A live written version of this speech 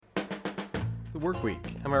work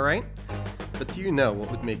week, am I right? But do you know what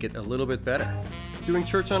would make it a little bit better? Doing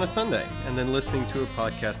church on a Sunday and then listening to a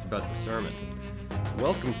podcast about the sermon.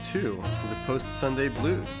 Welcome to the Post-Sunday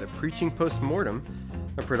Blues, a preaching post-mortem,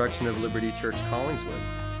 a production of Liberty Church Collingswood.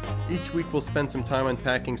 Each week we'll spend some time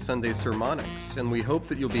unpacking Sunday's sermonics, and we hope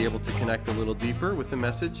that you'll be able to connect a little deeper with the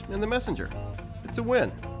message and the messenger. It's a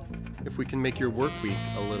win if we can make your work week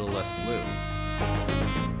a little less blue.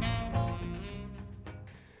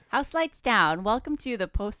 House lights down. Welcome to the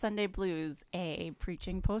Post-Sunday Blues, a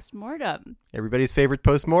preaching post-mortem. Everybody's favorite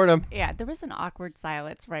post-mortem. Yeah, there was an awkward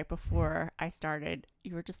silence right before I started.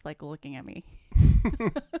 You were just like looking at me.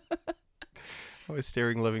 I was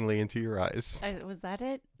staring lovingly into your eyes. Was that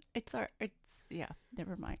it? Yeah,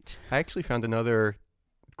 never mind. I actually found another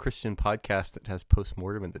Christian podcast that has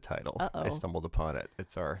post-mortem in the title. Uh-oh. I stumbled upon it.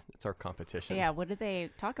 It's our competition. Yeah, what did they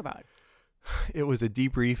talk about? It was a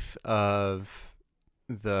debrief of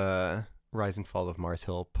the Rise and Fall of Mars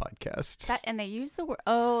Hill podcast. And they used the word.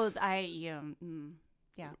 Yeah.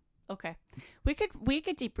 Okay, we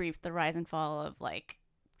could debrief the rise and fall of like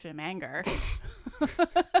Jim Anger.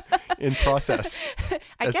 In process.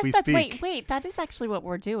 I guess we that's speak. wait. That is actually what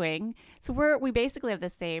we're doing. So we basically have the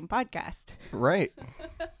same podcast. Right.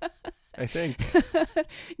 I think.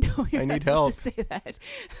 No, you're I not need supposed help. to say that.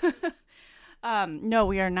 No,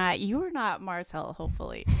 we are not. You are not Mars Hill.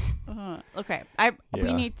 Hopefully. Okay. We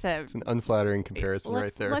Yeah. need to. It's an unflattering comparison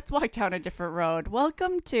right there. Let's walk down a different road.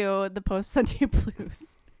 Welcome to the Post-Sunday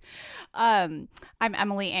Blues. I'm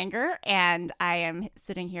Emily Anger, and I am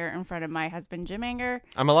sitting here in front of my husband, Jim Anger.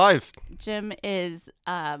 I'm alive. Jim is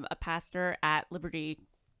a pastor at Liberty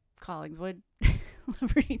Collingswood,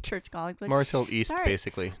 Liberty Church Collingswood. Mars Hill East, Sorry.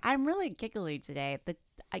 basically. I'm really giggly today. The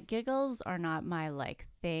giggles are not my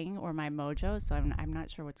thing or my mojo, so I'm not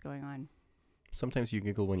sure what's going on. Sometimes you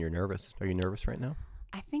giggle when you're nervous. Are you nervous right now?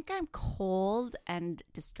 I think I'm cold and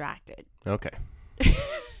distracted. Okay.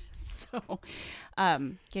 So,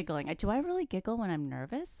 giggling. Do I really giggle when I'm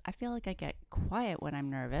nervous? I feel like I get quiet when I'm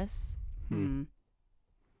nervous.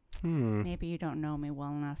 Maybe you don't know me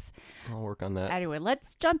well enough. I'll work on that. Anyway,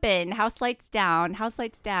 let's jump in. House lights down. House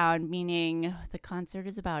lights down, meaning the concert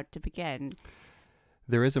is about to begin.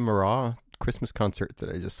 There is a Marat Christmas concert that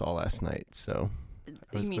I just saw last night, so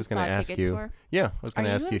I was going to ask you. For? Yeah, I was going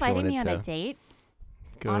to ask you if you wanted to. Are you inviting me on a date?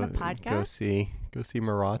 On a podcast? Go see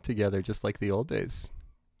Marat together, just like the old days.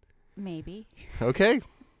 Maybe. Okay.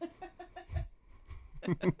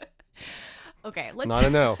 Okay, let's. Not a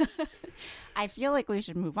no. I feel like we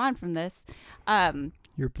should move on from this.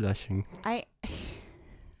 You're blushing. I.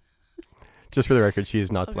 Just for the record, she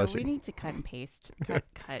is not Okay, blushing. we need to cut and paste.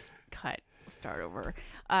 Cut. Start over.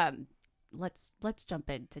 Let's jump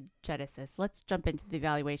into Genesis. Let's jump into the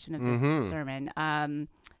evaluation of this sermon.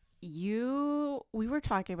 We were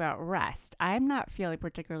talking about rest. I'm not feeling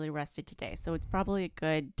particularly rested today, so it's probably a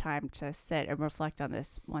good time to sit and reflect on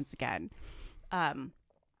this once again.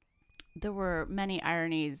 There were many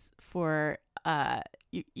ironies for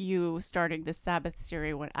you starting the Sabbath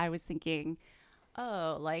series when I was thinking,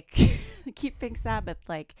 keeping Sabbath.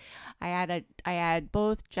 Like I had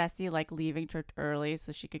both Jessie like leaving church early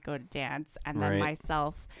so she could go to dance, and then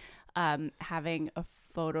myself having a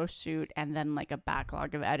photo shoot and then like a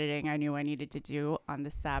backlog of editing I knew I needed to do on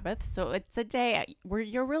the Sabbath. So it's a day where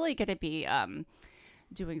you're really going to be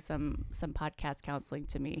doing some podcast counseling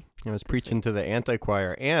to me. I was preaching to the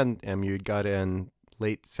anti-choir, and you got in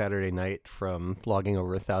late Saturday night from logging over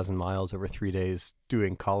 1,000 miles over 3 days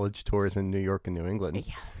doing college tours in New York and New England.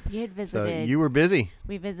 Yeah, we had visited. So you were busy.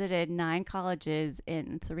 We visited 9 colleges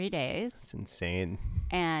in 3 days. It's insane.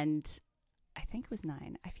 And I think it was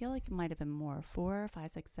 9. I feel like it might have been more. 4,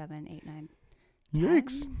 5, 6, 7, 8, 9, 10.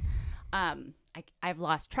 Yikes. I've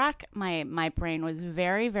lost track. My brain was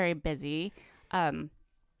very, very busy, and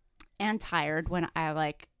tired when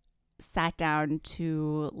I sat down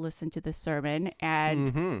to listen to the sermon,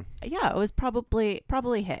 and yeah, it was probably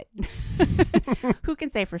hit. Who can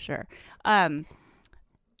say for sure? And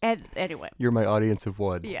anyway, you're my audience of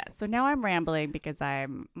one. Yeah. So now I'm rambling because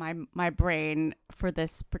my brain for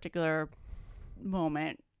this particular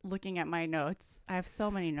moment, looking at my notes. I have so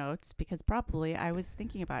many notes because probably I was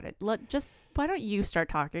thinking about it. Why don't you start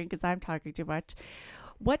talking because I'm talking too much.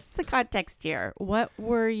 What's the context here? What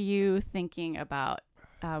were you thinking about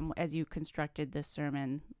as you constructed this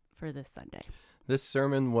sermon for this Sunday? This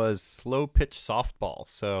sermon was slow pitch softball.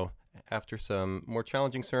 So after some more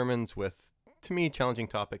challenging sermons with, to me, challenging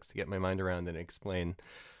topics to get my mind around and explain,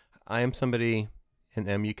 I am somebody,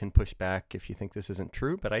 and you can push back if you think this isn't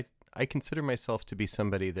true, but I consider myself to be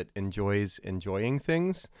somebody that enjoys enjoying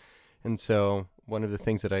things And so one of the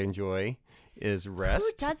things that I enjoy is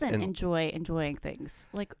rest. Who doesn't enjoy enjoying things?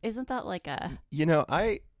 Like, isn't that like a...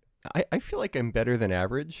 I feel like I'm better than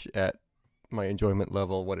average at my enjoyment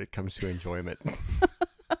level when it comes to enjoyment.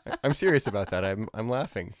 I'm serious about that. I'm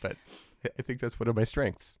laughing, but I think that's one of my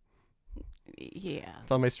strengths. Yeah.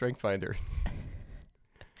 It's on my strength finder.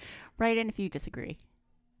 Write in if you disagree.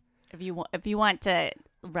 If you want to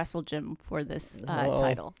wrestle Jim for this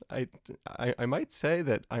title. I might say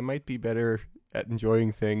that I might be better at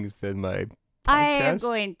enjoying things than my podcast. I am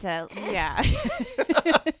going to, yeah.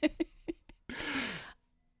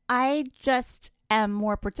 I just am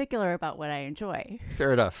more particular about what I enjoy.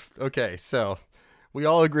 Fair enough. Okay, so we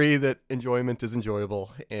all agree that enjoyment is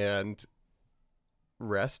enjoyable and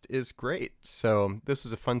rest is great. So this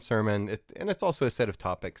was a fun sermon, and it's also a set of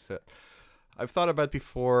topics that I've thought about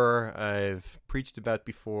before, I've preached about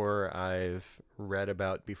before, I've read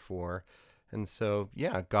about before. And so,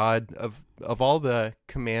 yeah, God, of all the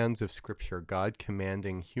commands of Scripture, God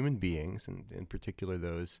commanding human beings, and in particular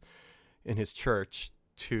those in his church,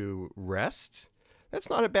 to rest, that's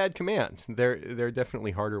not a bad command. There are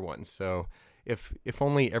definitely harder ones. So if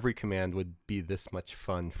only every command would be this much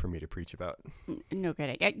fun for me to preach about. No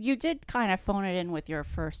kidding. You did kind of phone it in with your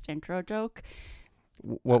first intro joke.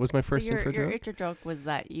 What was my first intro joke? Your intro joke was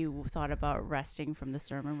that you thought about resting from the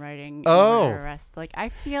sermon writing. Oh. Rest. Like, I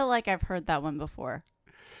feel like I've heard that one before.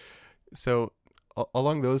 So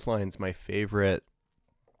along those lines, my favorite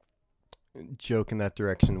joke in that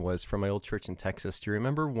direction was from my old church in Texas. Do you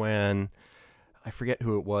remember when, I forget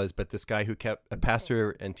who it was, but this guy a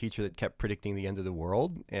pastor and teacher that kept predicting the end of the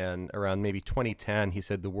world, and around maybe 2010, he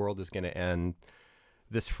said the world is going to end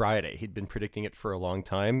this Friday. He'd been predicting it for a long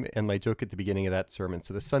time, and my joke at the beginning of that sermon,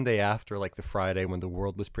 so the Sunday after, like the Friday when the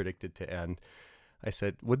world was predicted to end, I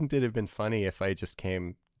said, wouldn't it have been funny if I just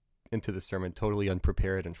came into the sermon totally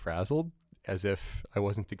unprepared and frazzled, as if I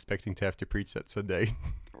wasn't expecting to have to preach that Sunday?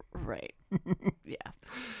 Right.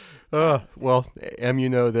 Yeah. Well, you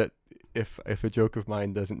know that if a joke of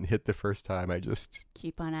mine doesn't hit the first time, I just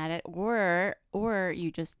keep on at it, or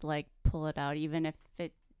you just like pull it out, even if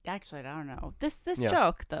it actually, I don't know. This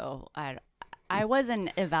joke though, I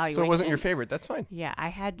wasn't evaluating. So it wasn't your favorite. That's fine. Yeah, I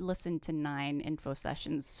had listened to 9 info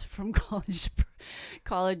sessions from college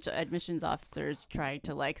admissions officers trying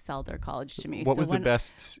to like sell their college to me. What was the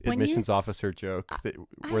best admissions officer joke?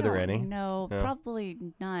 Were there any? No, probably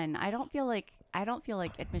none. I don't feel like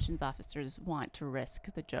admissions officers want to risk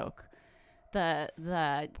the joke. The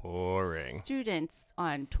boring students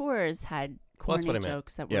on tours had corny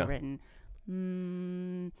jokes that were written.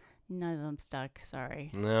 None of them stuck.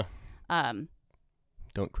 Sorry. No.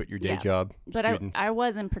 Don't quit your day job, but students. I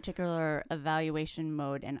was in particular evaluation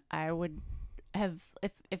mode, and I would have,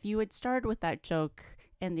 if you had started with that joke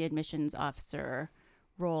in the admissions officer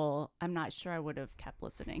role, I'm not sure I would have kept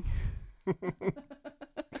listening.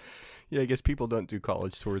 Yeah, I guess people don't do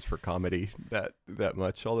college tours for comedy that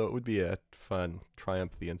much, although it would be a fun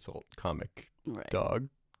Triumph the Insult comic dog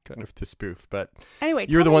kind of to spoof. But anyway,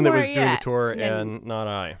 you're the one that was doing the tour and not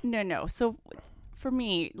I. No. So for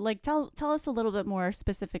me, like, tell us a little bit more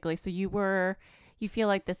specifically. So you feel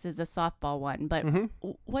like this is a softball one, but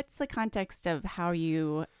what's the context of how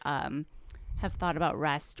you have thought about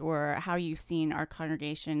rest, or how you've seen our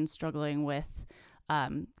congregation struggling with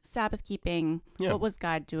Sabbath keeping? Yeah. What was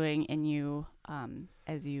God doing in you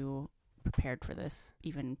as you prepared for this,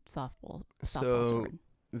 even softball sermon?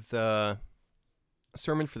 The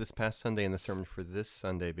sermon for this past Sunday and the sermon for this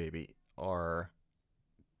Sunday, baby, are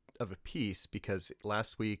of a piece, because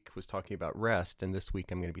last week was talking about rest, and this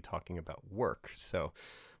week I'm going to be talking about work. So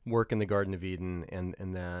work in the Garden of Eden,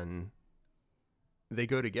 and then they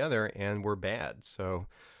go together and we're bad. So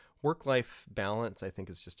work-life balance, I think,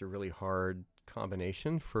 is just a really hard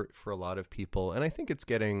combination for a lot of people. And I think it's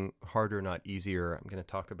getting harder, not easier. I'm going to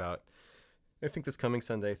talk about, I think this coming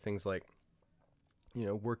Sunday, things like,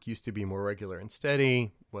 work used to be more regular and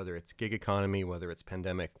steady, whether it's gig economy, whether it's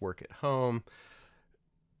pandemic, work at home.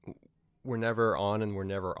 We're never on and we're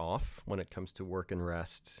never off when it comes to work and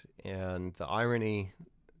rest. And the irony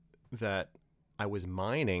that I was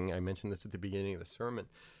mining, I mentioned this at the beginning of the sermon,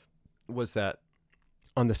 was that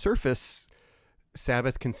on the surface,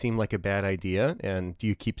 Sabbath can seem like a bad idea. And do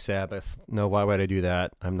you keep Sabbath? No, why would I do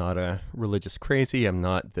that? I'm not a religious crazy. I'm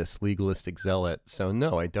not this legalistic zealot. So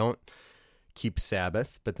no, I don't keep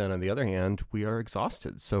Sabbath. But then on the other hand, we are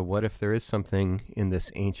exhausted. So what if there is something in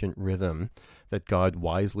this ancient rhythm that God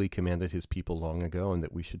wisely commanded his people long ago and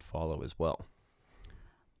that we should follow as well?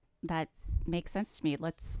 that makes sense to me.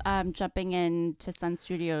 Let's jumping into Sun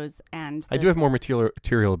Studios and I do have more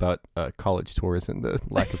material about college tours and the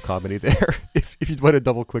lack of comedy there. If you'd want to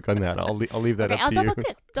double click on that, I'll leave that Okay, up to I'll you.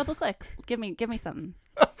 double click. Give me something.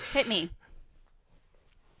 Hit me.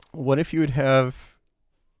 What if you would have?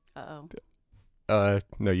 Uh-oh.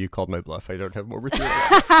 No, you called my bluff. I don't have more material.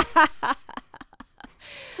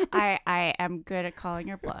 I am good at calling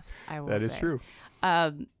your bluffs. I will. That is say. true.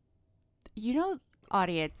 You know,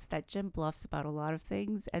 audience, that Jim bluffs about a lot of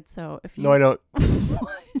things, and so if you No, I don't.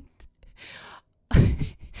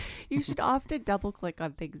 you should often double click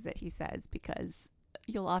on things that he says, because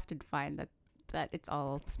you'll often find that it's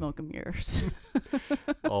all smoke and mirrors.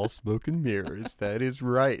 All smoke and mirrors. That is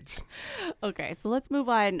right. Okay, so let's move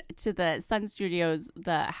on to the Sun Studios,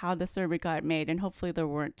 the how the sermon got made, and hopefully there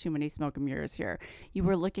weren't too many smoke and mirrors here. You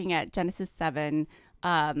were looking at Genesis 7,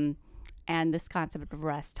 and this concept of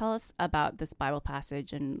rest. Tell us about this Bible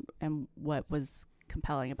passage and what was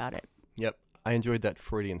compelling about it. Yep. I enjoyed that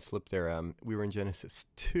Freudian slip there. We were in Genesis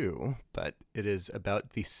 2, but it is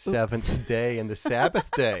about the seventh day and the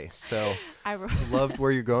Sabbath day. So I loved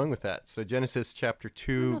where you're going with that. So Genesis chapter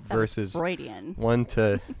 2, verses Freudian. 1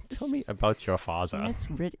 to... Tell me about your father.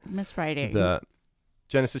 Miswriting. The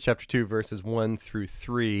Genesis chapter 2, verses 1 through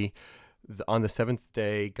 3. On the seventh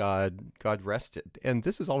day, God rested. And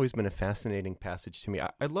this has always been a fascinating passage to me.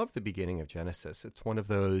 I love the beginning of Genesis. It's one of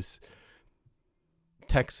those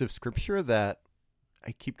texts of scripture that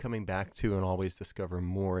I keep coming back to and always discover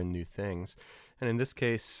more and new things. And in this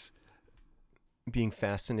case, being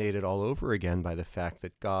fascinated all over again by the fact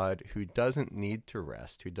that God, who doesn't need to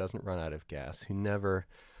rest, who doesn't run out of gas, who never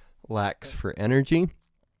lacks for energy,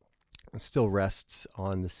 still rests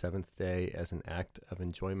on the seventh day as an act of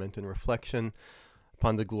enjoyment and reflection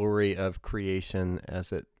upon the glory of creation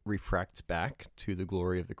as it refracts back to the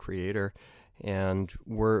glory of the Creator. And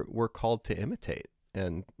we're called to imitate.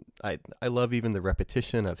 And I love even the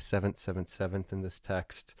repetition of seventh, seventh, seventh in this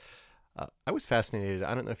text. I was fascinated.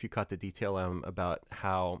 I don't know if you caught the detail about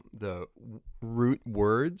how the root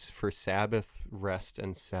words for Sabbath, rest,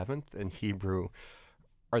 and seventh in Hebrew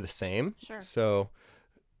are the same. Sure. So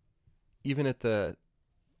even at the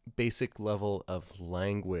basic level of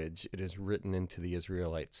language, it is written into the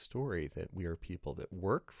Israelite story that we are people that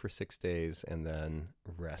work for 6 days and then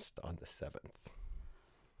rest on the seventh.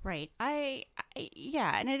 Right.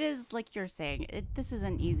 Yeah, and it is like you're saying, this is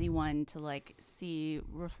an easy one to see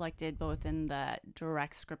reflected both in the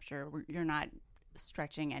direct scripture. You're not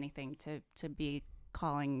stretching anything to be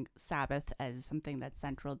calling Sabbath as something that's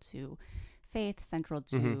central to faith, central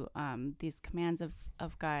to these commands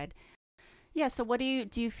of God. Yeah, so what do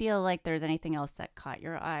you feel like there's anything else that caught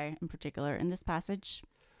your eye in particular in this passage?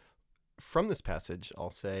 From this passage, I'll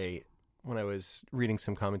say, when I was reading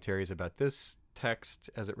some commentaries about this text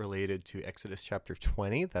as it related to Exodus chapter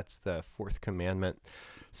 20, that's the fourth commandment.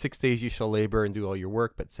 6 days you shall labor and do all your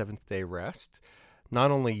work, but seventh day rest.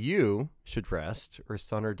 Not only you should rest, or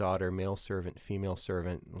son or daughter, male servant, female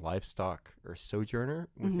servant, livestock, or sojourner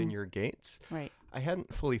within your gates. Right. I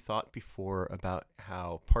hadn't fully thought before about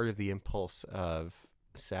how part of the impulse of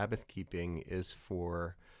Sabbath keeping is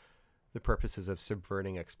for the purposes of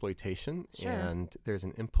subverting exploitation. Sure. And there's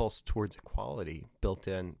an impulse towards equality built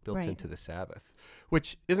into the Sabbath,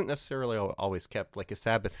 which isn't necessarily always kept. Like a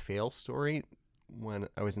Sabbath fail story, when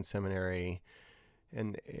I was in seminary,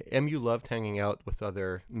 and MU loved hanging out with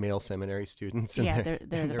other male seminary students and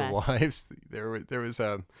they're their best. wives. There was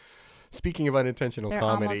speaking of unintentional They're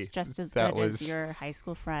comedy, almost just as good as your high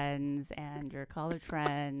school friends and your college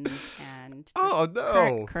friends and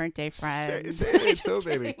current day friends. Say it so,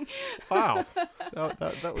 baby. Wow,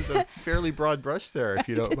 that was a fairly broad brush there, if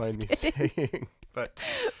you don't mind me saying. But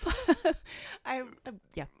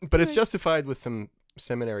But it's justified with some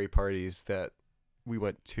seminary parties that we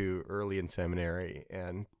went to early in seminary,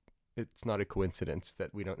 and it's not a coincidence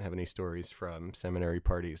that we don't have any stories from seminary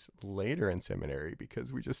parties later in seminary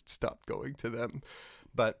because we just stopped going to them.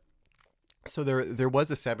 But so there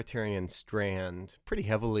was a Sabbatarian strand pretty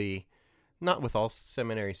heavily, not with all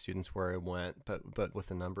seminary students where I went, but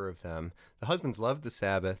with a number of them. The husbands loved the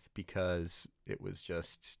Sabbath because it was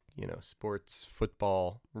just, sports,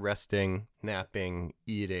 football, resting, napping,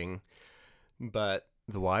 eating. But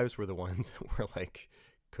the wives were the ones that were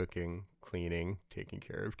cooking, cleaning, taking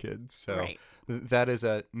care of kids. So that is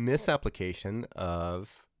a misapplication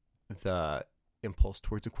of the impulse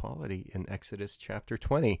towards equality in Exodus chapter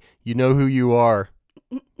 20. You know who you are,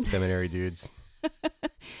 seminary dudes.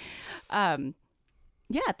 And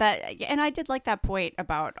I did like that point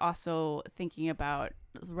about also thinking about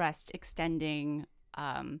rest extending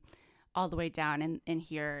all the way down. And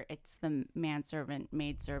here it's the manservant,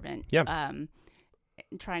 maidservant. Yeah.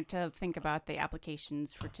 Trying to think about the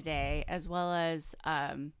applications for today, as well as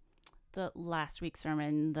the last week's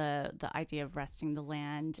sermon, the idea of resting the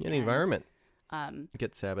land. Yeah, the environment.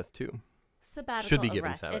 Get Sabbath too. Sabbatical Should be given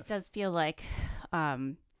rest. Sabbath. It does feel like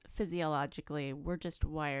physiologically we're just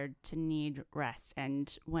wired to need rest,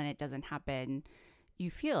 and when it doesn't happen, you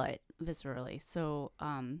feel it viscerally. So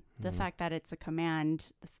the fact that it's a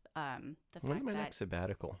command, When's my next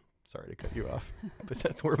sabbatical? Sorry to cut you off, but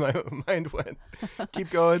that's where my mind went.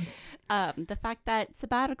 Keep going. The fact that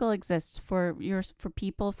sabbatical exists for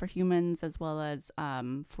people, for humans, as well as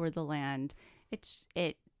for the land,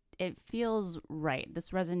 it feels right.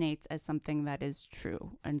 This resonates as something that is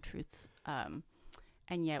true and truth,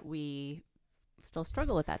 and yet we still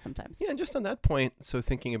struggle with that sometimes. Yeah, and just on that point, so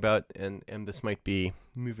thinking about, and this might be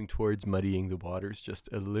moving towards muddying the waters just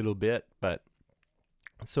a little bit, but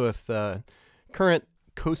so if the current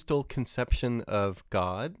coastal conception of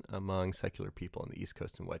God among secular people on the East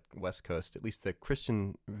Coast and West Coast, at least the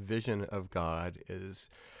Christian vision of God, is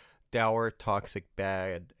dour, toxic,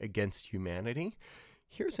 bad, against humanity.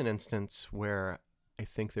 Here's an instance where I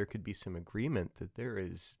think there could be some agreement that there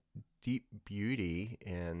is deep beauty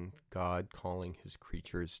in God calling his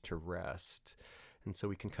creatures to rest. And so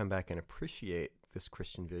we can come back and appreciate this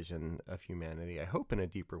Christian vision of humanity, I hope, in a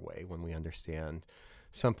deeper way when we understand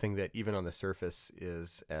something that even on the surface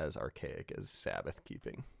is as archaic as Sabbath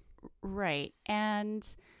keeping. Right. And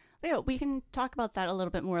we can talk about that a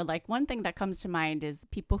little bit more. Like, one thing that comes to mind is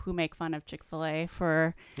people who make fun of Chick-fil-A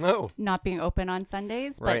for not being open on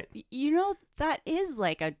Sundays. Right. But, that is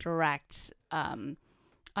like a direct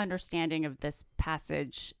understanding of this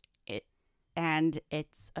passage and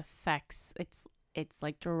its effects. It's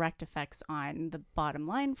like direct effects on the bottom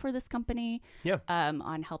line for this company,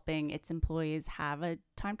 on helping its employees have a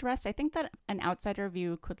time to rest. I think that an outsider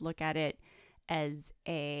view could look at it as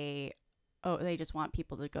they just want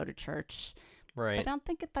people to go to church. Right. I don't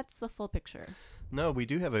think that's the full picture. No, we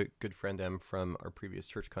do have a good friend, Em, from our previous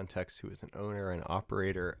church context, who is an owner and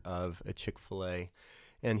operator of a Chick-fil-A,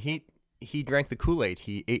 and he drank the Kool-Aid.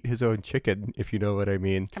 He ate his own chicken, if you know what I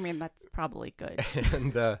mean. I mean, that's probably good.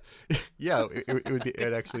 And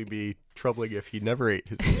it'd actually be troubling if he never ate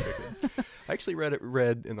his own chicken. I actually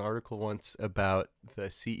read an article once about the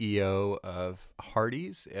CEO of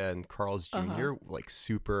Hardee's and Carl's Jr., like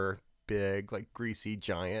super big, like greasy,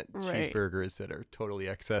 giant cheeseburgers that are totally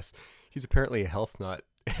excess. He's apparently a health nut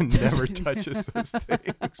and never touches those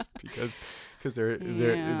things because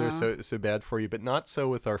they're so bad for you. But not so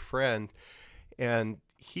with our friend, and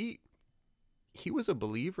he was a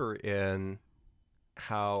believer in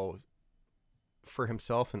how, for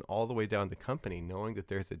himself and all the way down the company, knowing that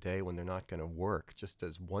there's a day when they're not going to work, just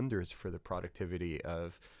does wonders for the productivity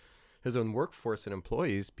of his own workforce and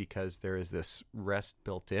employees, because there is this rest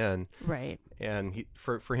built in. Right. And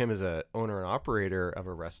for him as a owner and operator of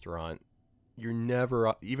a restaurant, you're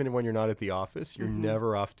never, even when you're not at the office, you're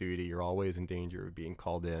never off duty. You're always in danger of being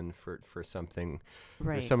called in for something,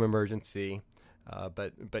 for some emergency.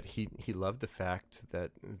 But he loved the fact that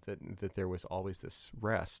there was always this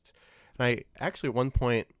rest. And I actually at one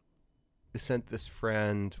point sent this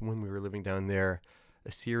friend, when we were living down there,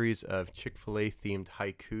 a series of Chick-fil-A themed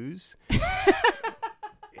haikus.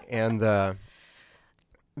 And the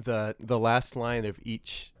last line of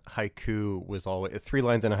each haiku was always 3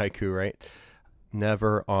 lines in a haiku, right?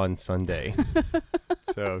 Never on Sunday.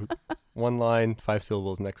 So 1 line, 5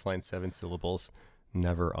 syllables, next line, 7 syllables,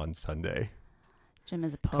 never on Sunday. Jim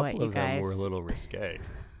is a A poet, couple you of guys. them were a little risque.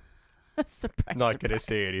 Surprise. Not going to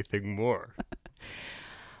say anything more.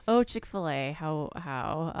 Oh, Chick-fil-A,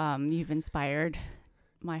 how you've inspired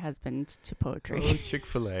my husband to poetry. Oh,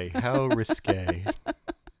 Chick-fil-A, how risque.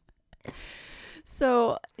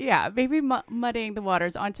 So, maybe muddying the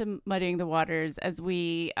waters, onto muddying the waters as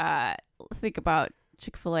we think about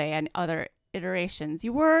Chick-fil-A and other iterations.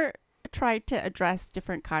 You were trying to address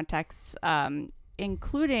different contexts,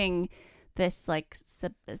 including this, like,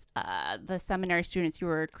 the seminary students. You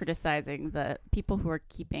were criticizing the people who are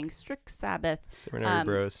keeping strict Sabbath. Seminary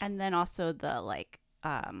bros. And then also the, like,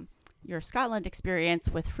 your Scotland experience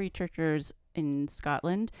with free churchers in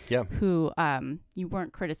Scotland, who you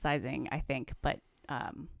weren't criticizing, I think, but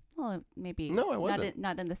maybe no, I wasn't.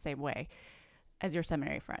 Not in the same way as your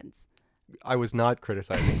seminary friends. I was not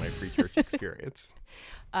criticizing my free church experience.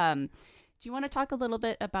 Do you want to talk a little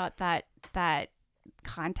bit about that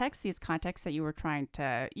context, these contexts that you were trying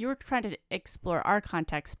to explore our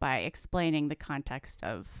context by explaining the context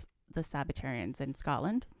of the Sabbatarians in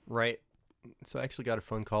Scotland? Right. So I actually got a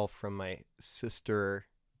phone call from my sister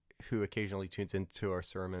who occasionally tunes into our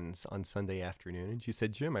sermons on Sunday afternoon, and she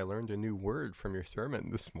said, "Jim, I learned a new word from your sermon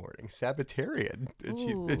this morning, Sabbatarian."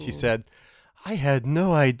 And she said, "I had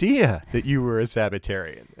no idea that you were a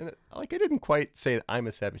Sabbatarian." And I didn't quite say that I'm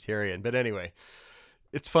a Sabbatarian, but anyway,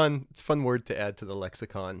 it's fun. It's a fun word to add to the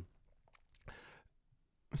lexicon.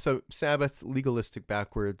 So Sabbath, legalistic,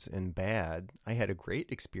 backwards, and bad. I had a great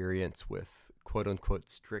experience with quote unquote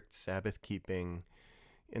strict Sabbath keeping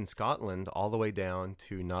in Scotland, all the way down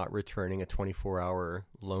to not returning a 24-hour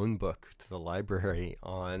loan book to the library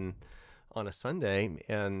on a Sunday.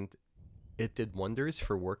 And it did wonders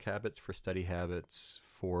for work habits, for study habits,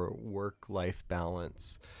 for work-life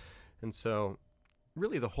balance. And so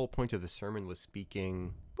really the whole point of the sermon was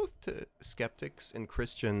speaking both to skeptics and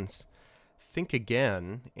Christians. Think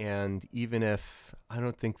again, and even if I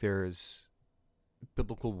don't think there's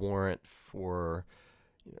biblical warrant for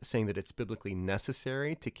saying that it's biblically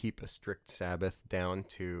necessary to keep a strict Sabbath down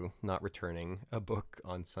to not returning a book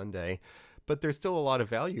on Sunday, but there's still a lot of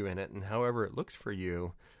value in it, and however it looks for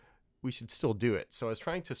you, we should still do it. So I was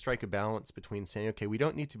trying to strike a balance between saying, okay, we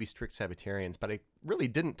don't need to be strict Sabbatarians, but I really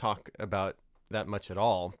didn't talk about that much at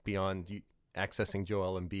all beyond accessing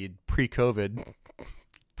Joel Embiid pre-COVID,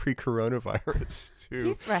 pre-coronavirus.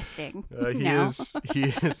 He's resting. He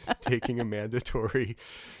is taking a mandatory,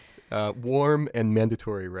 warm and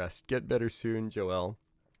mandatory rest. Get better soon, Joel.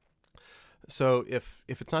 So if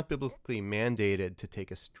it's not biblically mandated to take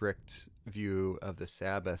a strict view of the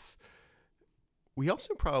Sabbath, we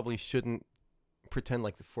also probably shouldn't pretend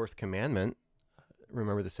like the fourth commandment,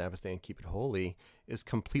 remember the Sabbath day and keep it holy, is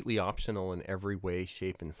completely optional in every way,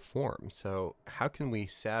 shape, and form. So how can we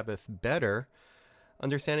Sabbath better,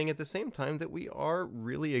 understanding at the same time that we are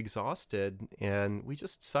really exhausted and we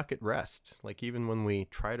just suck at rest? Like even when we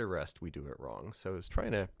try to rest, we do it wrong. So I was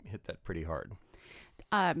trying to hit that pretty hard.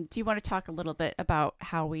 Do you want to talk a little bit about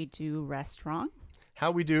how we do rest wrong? How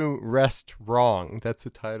we do rest wrong. That's the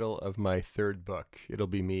title of my third book. It'll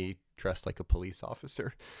be me dressed like a police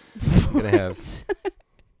officer. I'm going to have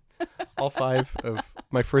all five of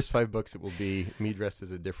my first 5 books. It will be me dressed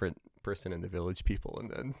as a different person in the Village People. And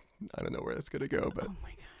then I don't know where that's going to go. But oh my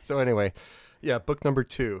God. So anyway, yeah, book number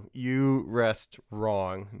 2, You Rest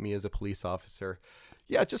Wrong, me as a police officer.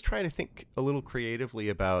 Yeah, just trying to think a little creatively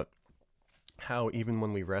about how even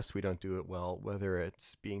when we rest, we don't do it well, whether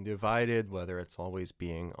it's being divided, whether it's always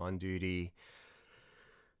being on duty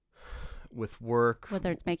with work.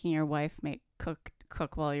 Whether it's making your wife cook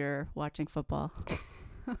while you're watching football.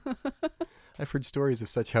 I've heard stories of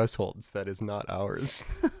such households. That is not ours.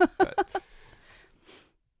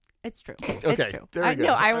 It's true. Okay, it's true. There we go.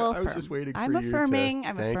 No, I will affirm. I was just waiting I'm for you affirming. to...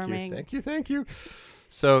 I'm affirming. Thank you.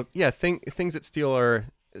 So, yeah, things that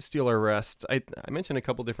steal our rest. I mentioned a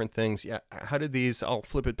couple different things. Yeah, how did these... I'll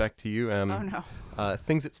flip it back to you, Em. Oh, no.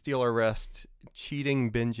 Things that steal our rest: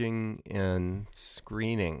 cheating, binging, and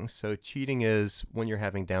screening. So cheating is when you're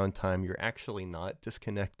having downtime, you're actually not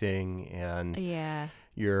disconnecting, and yeah,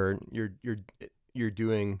 you're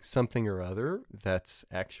doing something or other that's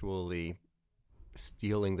actually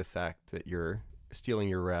stealing the fact that you're stealing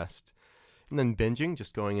your rest. And then binging,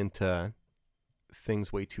 just going into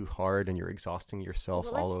things way too hard and you're exhausting yourself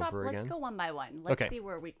all over again. Let's go one by one. Let's Okay. see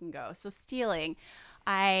where we can go. So stealing,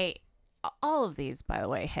 all of these, by the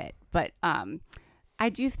way, hit. But I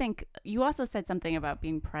do think you also said something about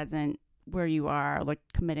being present where you are, like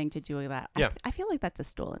committing to doing that. Yeah. I feel like that's a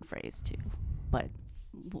stolen phrase too, but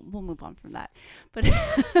we'll move on from that. But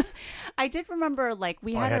I did remember, like,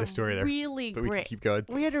 we had a story there, really but we great. can keep going.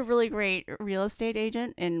 We had a really great real estate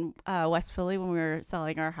agent in West Philly when we were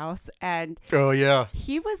selling our house, and Oh yeah.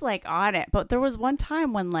 he was like on it. But there was one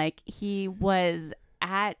time when like he was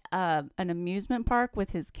at an amusement park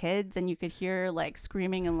with his kids, and you could hear like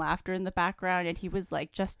screaming and laughter in the background, and he was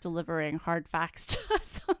like just delivering hard facts to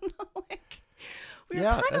us. We were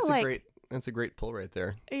Yeah, kinda that's a great pull right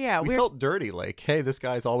there. yeah, We we're felt dirty, like, hey, this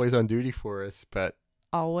guy's always on duty for us, but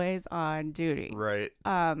always on duty. right.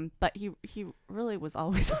 But he really was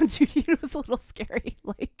always on duty. It was a little scary.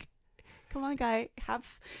 Like, come on, guy,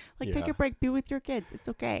 take Yeah. a break, be with your kids. It's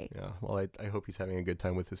okay. Yeah. Well, I hope he's having a good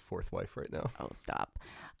time with his 4th wife right now. Oh, stop.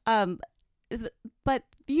 But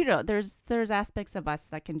there's aspects of us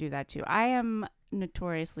that can do that too. I am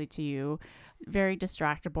notoriously to you very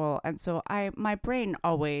distractible, and so my brain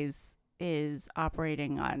always is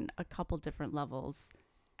operating on a couple different levels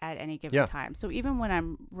at any given time. So even when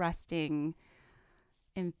I'm resting,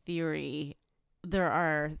 in theory, there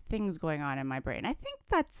are things going on in my brain. I think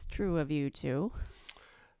that's true of you too.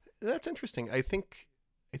 That's interesting. I think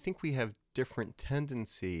we have different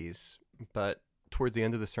tendencies, but towards the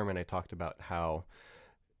end of the sermon, I talked about how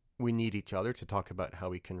we need each other to talk about how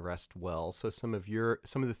we can rest well. So some of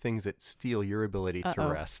the things that steal your ability to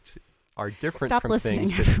rest are different Stop from listening,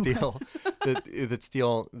 things that everyone.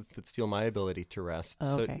 steal my ability to rest.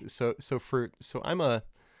 Oh, okay. So I'm a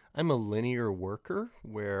linear worker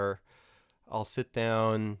where I'll sit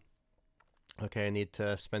down. Okay, I need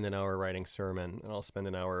to spend an hour writing sermon, and I'll spend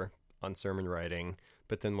an hour on sermon writing.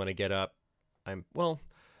 But then when I get up, a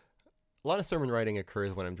lot of sermon writing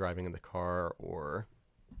occurs when I'm driving in the car or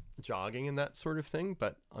jogging and that sort of thing.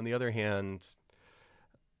 But on the other hand,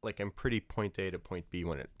 like, I'm pretty point A to point B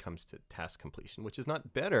when it comes to task completion, which is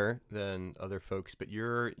not better than other folks, but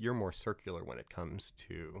you're more circular when it comes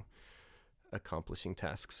to accomplishing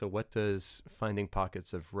tasks. So what does finding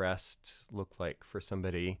pockets of rest look like for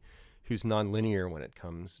somebody who's nonlinear when it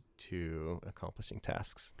comes to accomplishing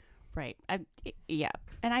tasks? Right. Yeah.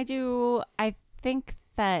 And I think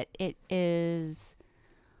that it is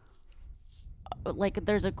like,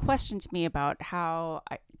 there's a question to me about how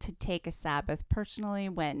to take a Sabbath personally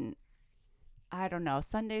when, I don't know,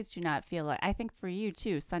 Sundays do not feel like, I think for you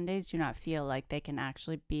too, Sundays do not feel like they can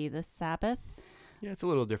actually be the Sabbath. Yeah, it's a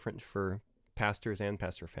little different for pastors and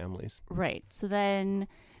pastor families. Right. So then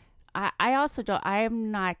I also don't, I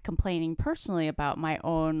am not complaining personally about my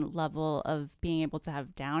own level of being able to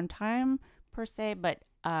have downtime per se, but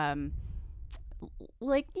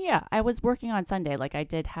like, yeah, I was working on Sunday. Like, I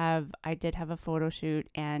did have a photo shoot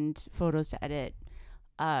and photos to edit.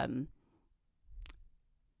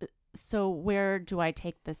 So where do I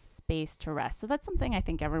take the space to rest? So that's something I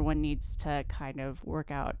think everyone needs to kind of work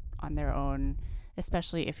out on their own,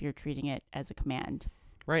 especially if you're treating it as a command.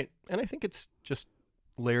 Right. And I think it's just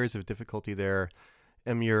layers of difficulty there.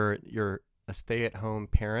 You're a stay-at-home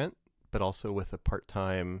parent, but also with a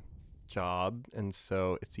part-time job, and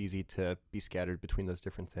so it's easy to be scattered between those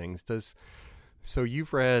different things. So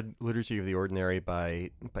you've read Liturgy of the Ordinary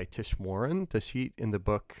by Tish Warren. Does she, in the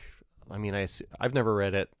book, I mean, I've never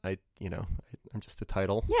read it. I'm just a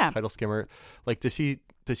title skimmer. Like, does she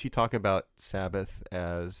talk about Sabbath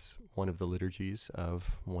as one of the liturgies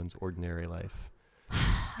of one's ordinary life?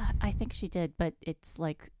 I think she did, but it's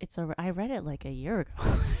like, I read it like a year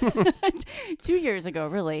ago, 2 years ago,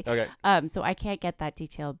 really. Okay. So I can't get that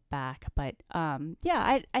detail back, but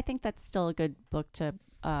yeah, I think that's still a good book to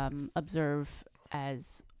observe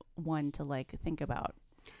as one to like think about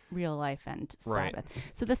real life and Sabbath. Right.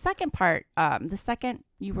 So the second part, the second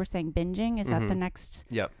you were saying binging, is that the next?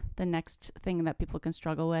 Yep. The next thing that people can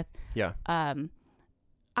struggle with? Yeah.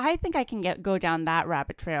 I think I can go down that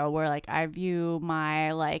rabbit trail where like I view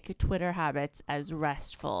my like Twitter habits as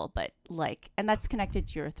restful, but like, and that's connected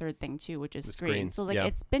to your third thing too, which is screens. So like,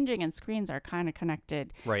 it's binging and screens are kind of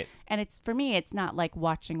connected. Right. And it's, for me, it's not like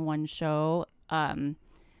watching one show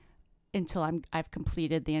until I've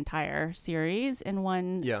completed the entire series in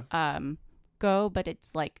one go, but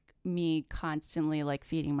it's like me constantly like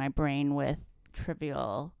feeding my brain with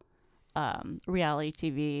trivial reality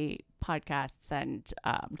TV podcasts and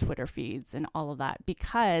Twitter feeds and all of that,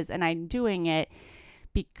 and I'm doing it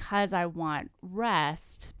because I want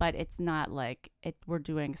rest, but it's not like we're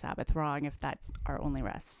doing Sabbath wrong if that's our only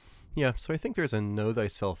rest. Yeah, so I think there's a know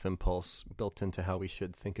thyself impulse built into how we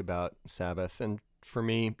should think about Sabbath. And for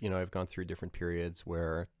me, I've gone through different periods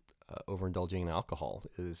where overindulging in alcohol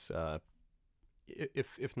is,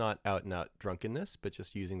 if not out and out drunkenness, but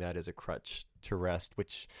just using that as a crutch to rest,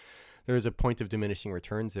 which there is a point of diminishing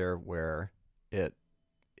returns there where it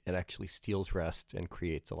actually steals rest and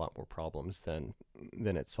creates a lot more problems than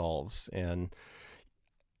it solves. And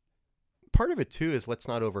part of it too is, let's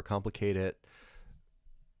not overcomplicate it.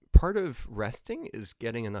 Part of resting is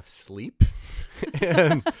getting enough sleep,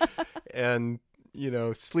 and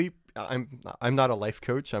sleep. I'm not a life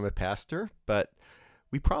coach. I'm a pastor, but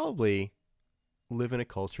we probably live in a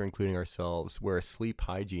culture, including ourselves, where sleep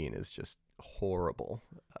hygiene is just horrible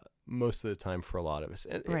most of the time for a lot of us,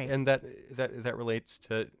 and that relates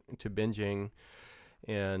to binging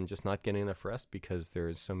and just not getting enough rest because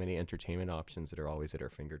there's so many entertainment options that are always at our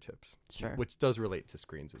fingertips. Sure. Which does relate to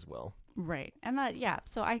screens as well. Right. And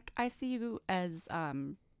so I see you as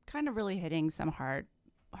kind of really hitting some hard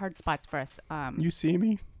spots for us. You see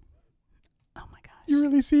me? Oh my gosh. You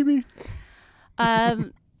really see me?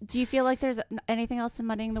 Do you feel like there's anything else in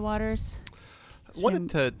muddying the waters?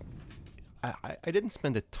 I didn't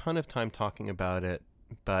spend a ton of time talking about it,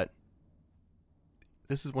 but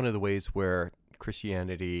this is one of the ways where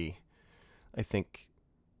Christianity, I think,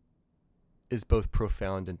 is both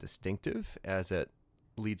profound and distinctive as it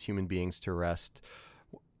leads human beings to rest.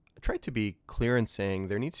 I try to be clear in saying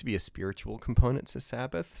there needs to be a spiritual component to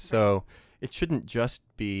Sabbath. So it shouldn't just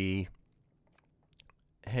be,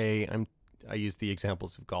 hey, I use the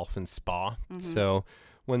examples of golf and spa. So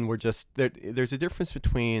when we're just there's a difference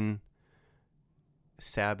between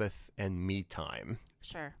Sabbath and me time.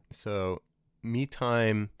 Sure. So me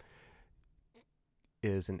time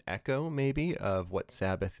is an echo maybe of what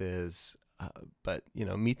Sabbath is. But,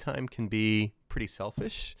 me time can be pretty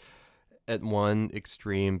selfish at one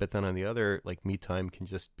extreme, but then on the other, like me time can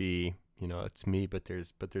just be, it's me, but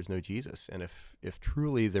there's no Jesus. And if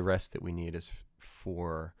truly the rest that we need is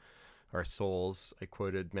for our souls, I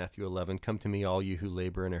quoted Matthew 11, "Come to me, all you who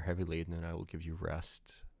labor and are heavy laden, and I will give you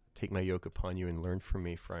rest. Take my yoke upon you and learn from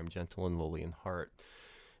me, for I am gentle and lowly in heart,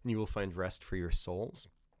 and you will find rest for your souls."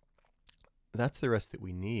 That's the rest that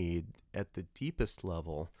we need at the deepest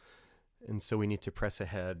level. And so we need to press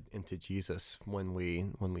ahead into Jesus when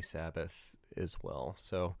we Sabbath as well.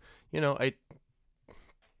 So,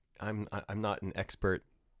 I'm not an expert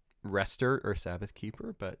rester or Sabbath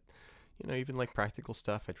keeper, but even like practical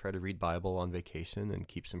stuff, I try to read Bible on vacation and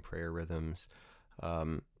keep some prayer rhythms.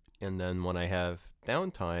 And then when I have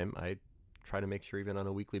downtime, I try to make sure even on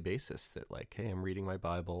a weekly basis that like, hey, I'm reading my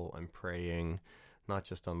Bible, I'm praying, not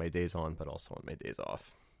just on my days on, but also on my days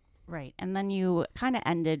off. Right. And then you kind of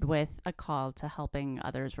ended with a call to helping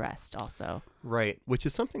others rest also. Right. Which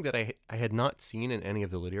is something that I had not seen in any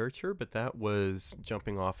of the literature, but that was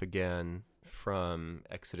jumping off again from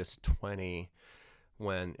Exodus 20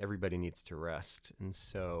 when everybody needs to rest. And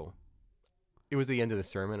so it was the end of the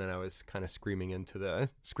sermon and I was kind of screaming into the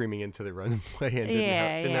runway and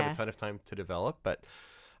didn't have a ton of time to develop. But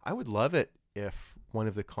I would love it if one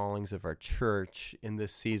of the callings of our church in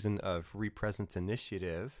this season of Represent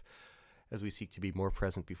Initiative, as we seek to be more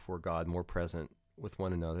present before God, more present with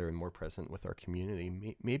one another, and more present with our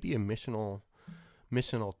community, maybe a missional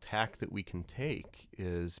tack that we can take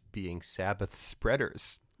is being Sabbath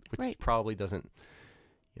spreaders, which probably doesn't,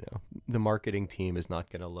 the marketing team is not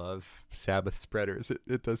going to love Sabbath spreaders.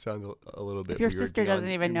 It does sound a little bit if your weird sister doesn't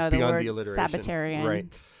even know the word Sabbatarian. Right.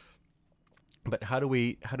 But how do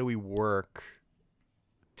we work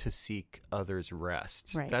to seek others'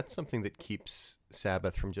 rest? Right. That's something that keeps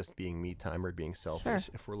Sabbath from just being me time or being selfish.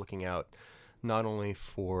 Sure. If we're looking out not only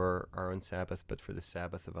for our own Sabbath, but for the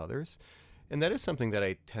Sabbath of others. And that is something that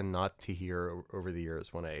I tend not to hear over the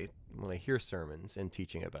years when I hear sermons and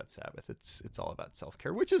teaching about Sabbath. It's all about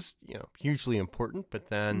self-care, which is, hugely important. But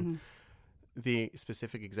then the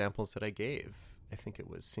specific examples that I gave, I think it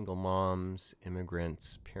was single moms,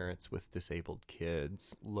 immigrants, parents with disabled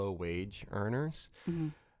kids, low-wage earners. Mm-hmm.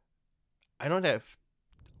 I don't have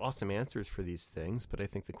awesome answers for these things, but I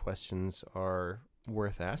think the questions are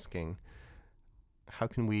worth asking. How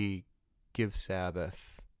can we give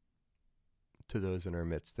Sabbath to those in our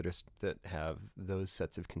midst that have those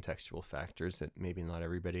sets of contextual factors that maybe not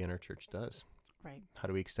everybody in our church does? Right. How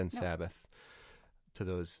do we extend Sabbath to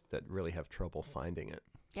those that really have trouble finding it?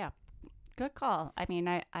 Yeah. Good call. I mean,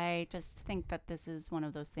 I just think that this is one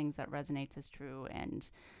of those things that resonates as true and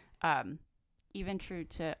even true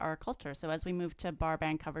to our culture. So as we move to bar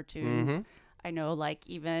band cover tunes, I know like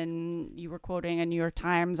even you were quoting a New York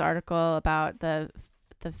Times article about the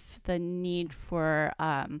need for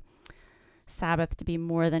Sabbath to be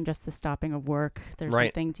more than just the stopping of work. There's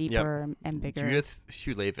something deeper and bigger. Judith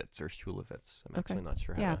Shulevitz. I'm actually not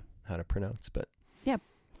sure how to pronounce, but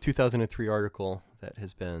 2003 article that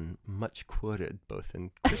has been much quoted both in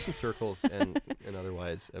Christian circles and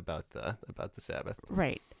otherwise about the Sabbath.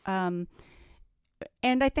 Right.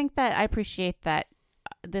 And I think that I appreciate that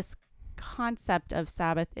this concept of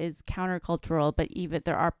Sabbath is countercultural, but even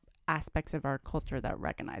there are aspects of our culture that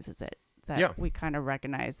recognizes it, that we kind of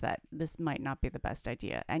recognize that this might not be the best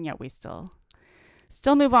idea, and yet we still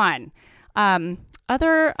move on.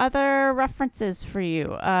 Other references for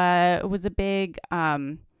you. It was a big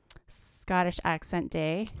Scottish accent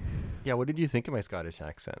day. Yeah, what did you think of my Scottish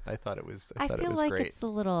accent? I thought it was I feel it was like great. It's a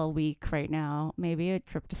little weak right now. Maybe a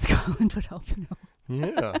trip to Scotland would help.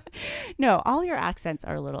 Yeah. No, all your accents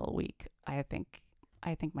are a little weak. I think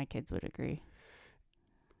my kids would agree.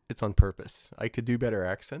 It's on purpose. I could do better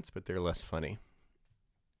accents, but they're less funny.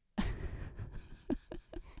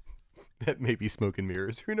 That may be smoke and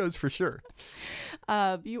mirrors. Who knows for sure?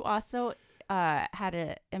 You also had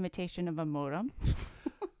an imitation of a modem.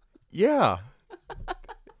 Yeah.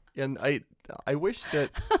 And I wish that...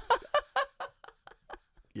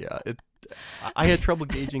 Yeah, I had trouble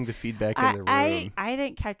gauging the feedback in the room. I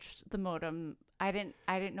didn't catch the modem. I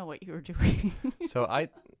didn't know what you were doing. So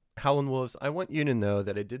Howlin' Wolves, I want you to know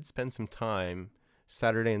that I did spend some time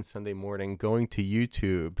Saturday and Sunday morning going to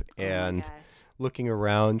YouTube and looking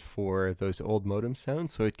around for those old modem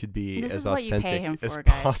sounds so it could be This as is what you pay him authentic as for,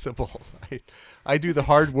 guys. possible. I do the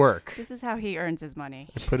hard work. This is how he earns his money.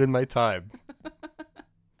 I put in my time.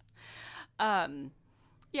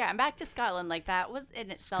 Yeah, and back to Scotland, like that was in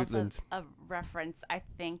itself Scotland. a reference, I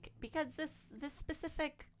think, because this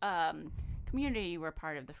specific community you were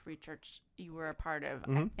part of, the Free Church you were a part of,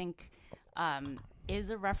 I think is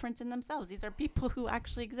a reference in themselves. These are people who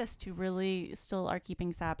actually exist, who really still are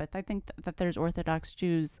keeping Sabbath. I think that there's Orthodox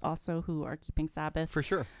Jews also who are keeping Sabbath. For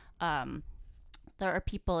sure. There are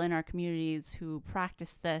people in our communities who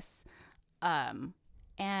practice this. And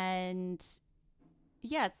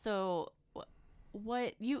yeah, so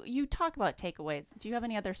what you talk about takeaways. Do you have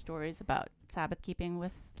any other stories about Sabbath keeping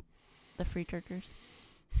with the Free Churchers?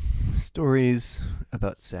 Stories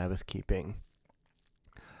about Sabbath keeping.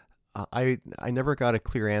 I never got a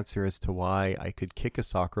clear answer as to why I could kick a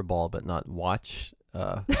soccer ball but not watch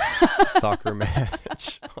a soccer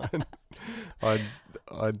match on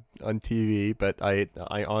TV. But I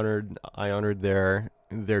honored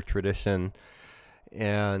their tradition,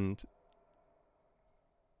 and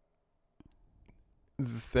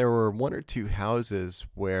there were one or two houses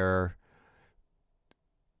where.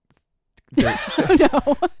 Oh,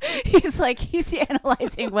 no. He's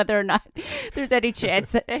analyzing whether or not there's any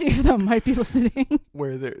chance that any of them might be listening.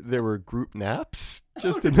 Where there were group naps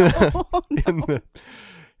just and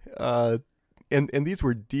these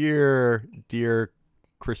were dear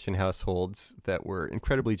Christian households that were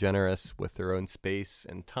incredibly generous with their own space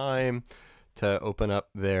and time to open up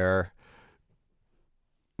their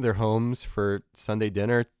homes for Sunday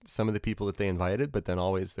dinner. Some of the people that they invited, but then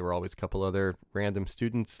there were always a couple other random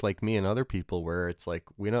students like me and other people where it's like,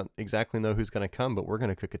 we don't exactly know who's going to come, but we're going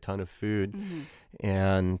to cook a ton of food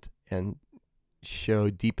and show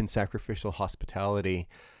deep and sacrificial hospitality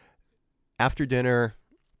after dinner.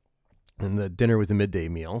 And the dinner was a midday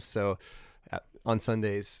meal. So on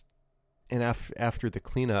Sundays and after the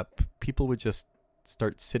cleanup, people would just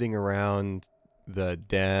start sitting around the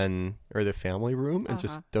den or the family room and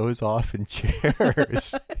just doze off in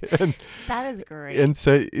chairs. That is great. And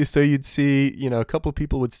so you'd see, a couple of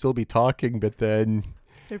people would still be talking, but then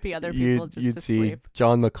there'd be other people you'd see asleep.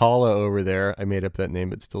 John McCullough over there. I made up that name,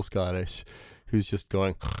 but still Scottish, who's just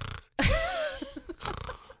going.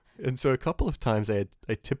 And so a couple of times I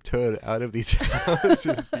tiptoed out of these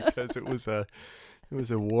houses because it was a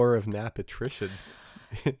war of nap attrition.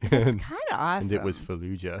 It's kind of awesome. And it was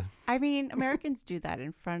Fallujah. I mean, Americans do that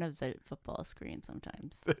in front of the football screen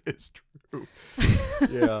sometimes. That is true.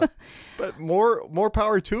 Yeah, but more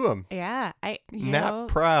power to them. Yeah, nap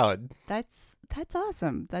proud. That's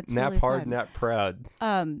awesome. That's nap really hard, fun. nap proud.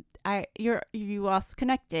 You also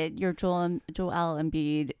connected your Joel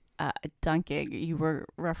Embiid dunking. You were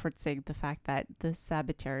referencing the fact that the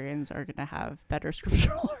Sabbatarians are going to have better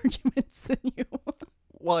scriptural arguments than you.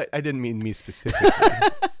 Well, I didn't mean me specifically,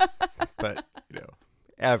 but,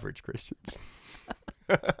 average Christians.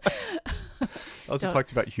 I also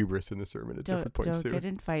talked about hubris in the sermon at different points, too. Don't get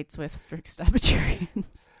in fights with strict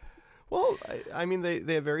Sabbatarians. Well, I mean,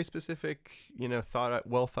 they have very specific,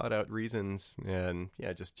 well thought out reasons, and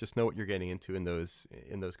yeah, just know what you're getting into in those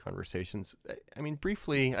conversations. I mean,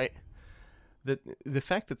 briefly, the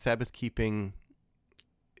fact that Sabbath keeping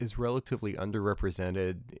is relatively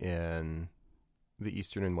underrepresented in the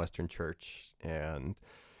Eastern and Western Church, and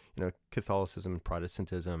Catholicism and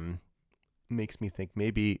Protestantism makes me think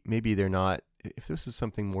maybe they're not. If this is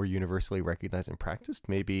something more universally recognized and practiced,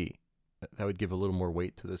 maybe that would give a little more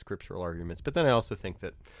weight to the scriptural arguments. But then I also think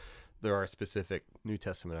that there are specific New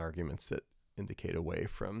Testament arguments that indicate away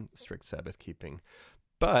from strict Sabbath keeping.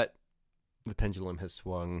 But the pendulum has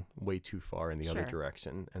swung way too far in the other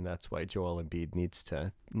direction, and that's why Joel Embiid needs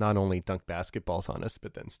to not only dunk basketballs on us,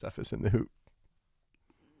 but then stuff us in the hoop.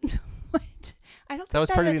 What? I don't think that was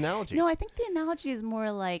part of the analogy. No, I think the analogy is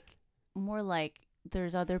more like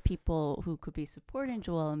there's other people who could be supporting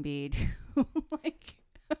Joel Embiid who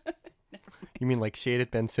You mean like shade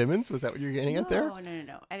at Ben Simmons? Was that what you're getting at there?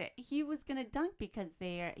 No. He was gonna dunk because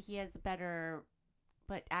he has a better,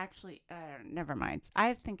 but actually, never mind.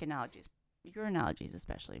 I think your analogies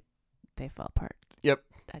especially, they fall apart. Yep.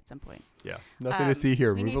 At some point. Yeah. Nothing to see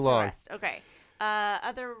here. Move along. Rest. Okay.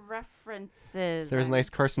 Other references. There's a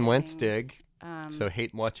nice Carson Wentz dig. So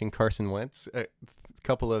hate watching Carson Wentz. A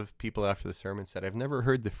couple of people after the sermon said, "I've never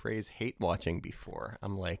heard the phrase hate watching before."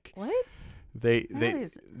 I'm like, what? They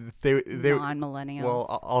non-millennials.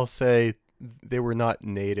 Well, I'll say they were not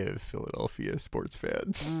native Philadelphia sports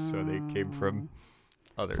fans, so they came from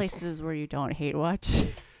other places where you don't hate watch.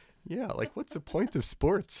 Yeah, like what's the point of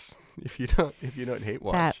sports if you don't hate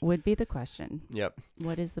watch? That would be the question. Yep.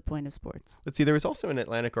 What is the point of sports? Let's see. There was also an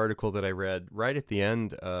Atlantic article that I read right at the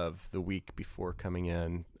end of the week before coming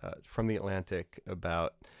in from the Atlantic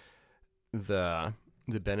about the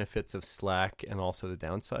benefits of Slack and also the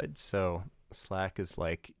downsides. So Slack is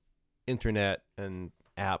like internet and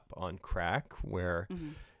app on crack, where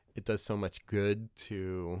it does so much good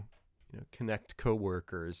to connect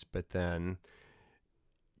coworkers, but then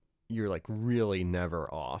you're like really never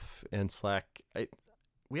off. And Slack,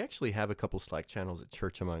 we actually have a couple Slack channels at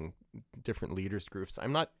church among different leaders groups.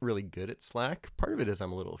 I'm not really good at Slack. Part of it is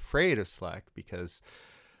I'm a little afraid of Slack because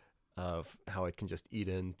of how it can just eat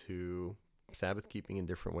into Sabbath keeping in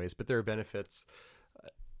different ways. But there are benefits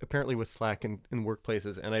apparently with Slack in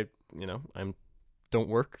workplaces. And I don't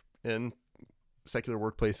work in secular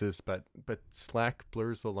workplaces, but Slack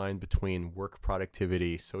blurs the line between work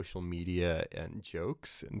productivity, social media, and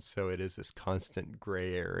jokes, and so it is this constant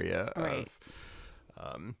gray area of,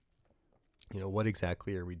 what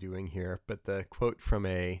exactly are we doing here? But the quote from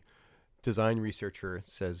a design researcher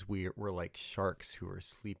says we're like sharks who are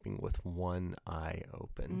sleeping with one eye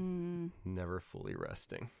open, never fully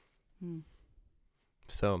resting.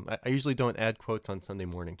 So I usually don't add quotes on Sunday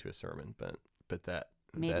morning to a sermon, but that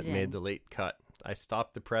made the late cut. I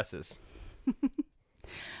stopped the presses.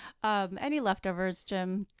 Any leftovers,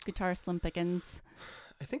 Jim? Guitar Slim Pickens.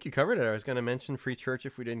 I think you covered it. I was going to mention Free Church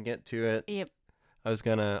if we didn't get to it. Yep. I was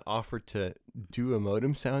going to offer to do a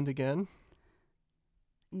modem sound again.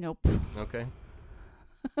 Nope. Okay.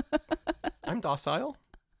 I'm docile.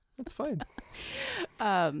 That's fine.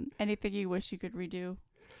 Anything you wish you could redo?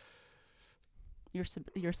 Your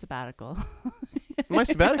sabbatical. My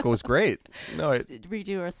sabbatical was great. No,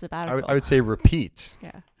 redo a sabbatical. I would say repeat.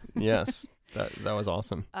 Yeah. Yes, that was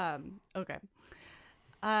awesome. Okay.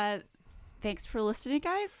 Thanks for listening,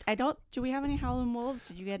 guys. Do we have any Howlin' Wolves?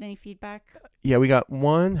 Did you get any feedback? Yeah, we got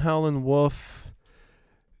one Howlin' Wolf.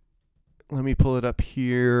 Let me pull it up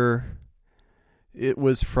here. It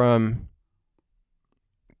was from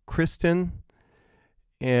Kristen,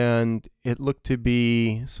 and it looked to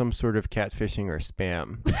be some sort of catfishing or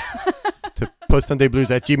spam to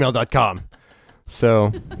postsundayblues@gmail.com.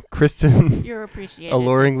 So Kristen You're appreciated.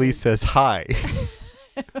 alluringly says hi.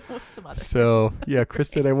 What's some other? So yeah,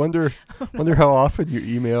 Kristen, I wonder how often you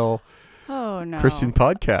email Christian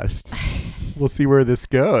podcasts. We'll see where this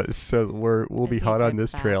goes. So we'll be hot on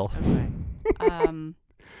this trail. Okay.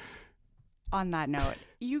 On that note,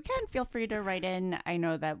 you can feel free to write in. I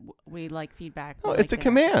know that we like feedback. Oh, it's a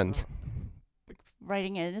command.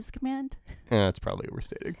 Writing in is a command? Yeah, it's probably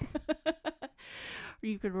overstated.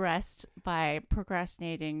 You could rest by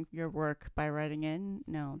procrastinating your work by writing in.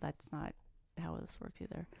 No, that's not how this works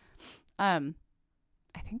either. I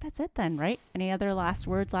think that's it then, right? Any other last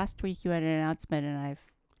words? Last week you had an announcement,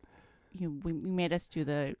 and we made us do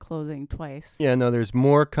the closing twice. Yeah, no, there's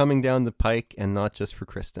more coming down the pike, and not just for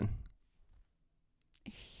Kristen.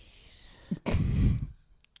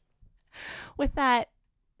 With that,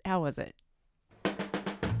 how was it?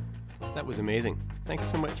 That was amazing. Thanks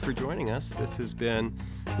so much for joining us. This has been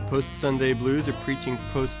the Post Sunday Blues, a preaching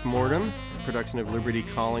post-mortem, a production of Liberty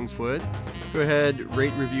Collingswood. Go ahead,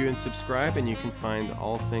 rate, review, and subscribe, and you can find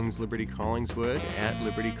all things Liberty Collingswood at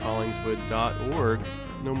libertycollingswood.org.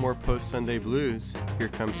 No more Post Sunday Blues. Here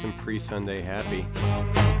comes some pre-Sunday happy.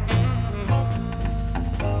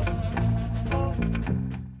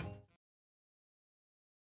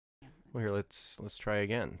 Well, here, let's try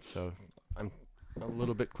again. So I'm a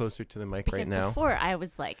little bit closer to the mic right now. Before I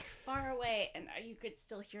was like far away and you could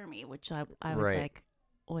still hear me, which I was like,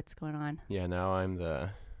 what's going on? Yeah, now I'm the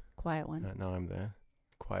quiet one. Now I'm the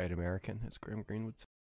quiet American, as Graham Greene would say.